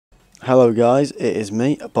Hello guys, it is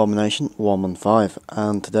me, Abomination115,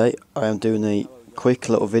 and today I am doing a quick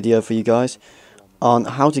little video for you guys on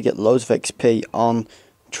how to get loads of XP on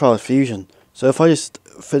Trials Fusion. So if I just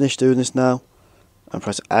finish doing this now and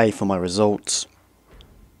press A for my results,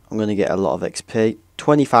 I'm going to get a lot of XP,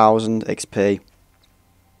 20,000 XP,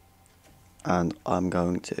 and I'm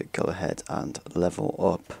going to go ahead and level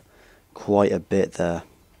up quite a bit there.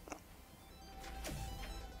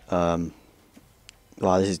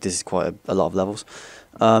 Wow, this is quite a lot of levels.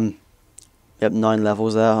 Yep, 9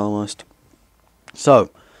 levels there almost. So,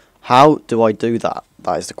 how do I do that?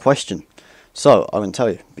 That is the question. So, I'm going to tell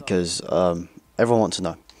you, because everyone wants to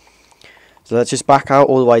know. So let's just back out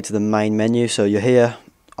all the way to the main menu. So you're here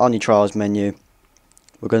on your Trials menu.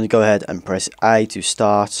 We're going to go ahead and press A to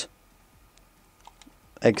start.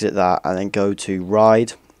 Exit that and then go to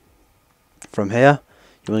Ride. From here,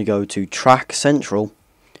 you want to go to Track Central,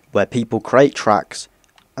 where people create tracks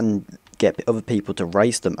and get other people to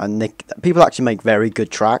race them, and people actually make very good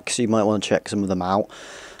tracks, so you might want to check some of them out.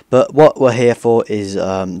 But what we're here for is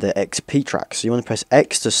the XP tracks. So you want to press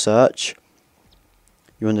X to search,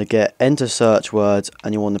 you want to get enter search words,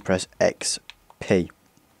 and you want to press XP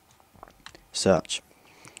search.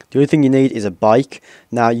 The only thing you need is a bike.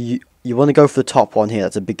 Now you want to go for the top one here,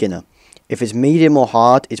 that's a beginner. If it's medium or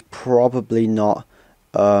hard, it's probably not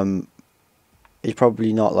it's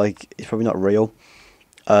probably not real.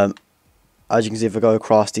 As you can see, if I go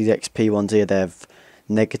across these XP ones here, they have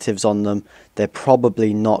negatives on them. They're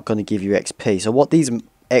probably not going to give you XP. So what these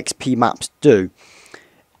XP maps do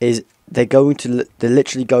is they're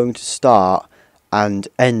literally going to start and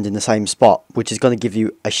end in the same spot, which is going to give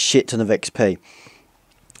you a shit ton of XP.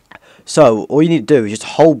 So all you need to do is just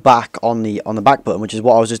hold back on the back button, which is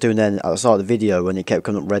what I was just doing then at the start of the video when it kept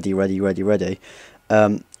coming up ready.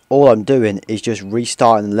 All I'm doing is just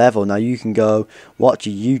restarting the level. Now you can go watch a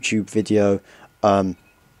YouTube video,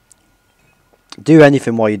 do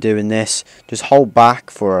anything while you're doing this. Just hold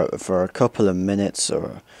back for a couple of minutes,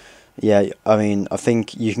 or yeah, I mean, I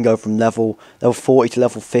think you can go from level 40 to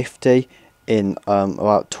level 50 in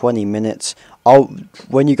about 20 minutes.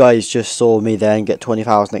 When you guys just saw me then get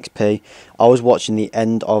 20,000 XP, I was watching the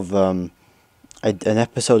end of an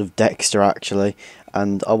episode of Dexter actually,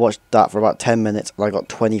 and I watched that for about 10 minutes and I got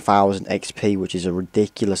 20,000 XP, which is a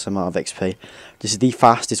ridiculous amount of XP. This is the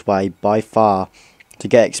fastest way by far to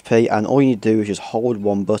get XP, and all you need to do is just hold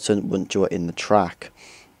one button once you're in the track.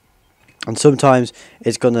 And sometimes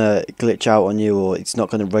it's going to glitch out on you, or it's not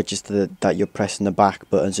going to register that you're pressing the back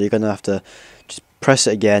button, so you're going to have to just press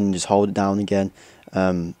it again and just hold it down again.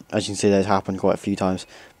 As you can see, that's happened quite a few times,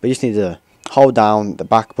 but you just need to hold down the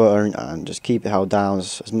back button and just keep it held down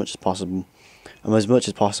as much as possible.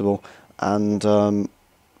 And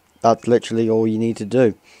that's literally all you need to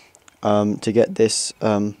do to get this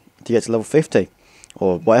to get to level 50,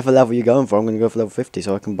 or whatever level you're going for. I'm going to go for level 50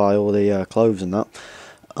 so I can buy all the clothes and that.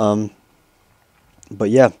 But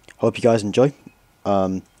yeah, hope you guys enjoy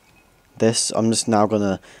this. I'm just now going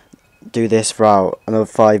to do this for another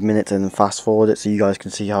 5 minutes and then fast forward it so you guys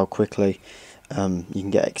can see how quickly you can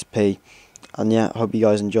get XP. And yeah, hope you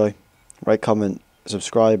guys enjoy. Rate, comment,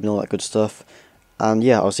 subscribe and all that good stuff. And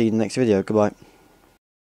yeah, I'll see you in the next video. Goodbye.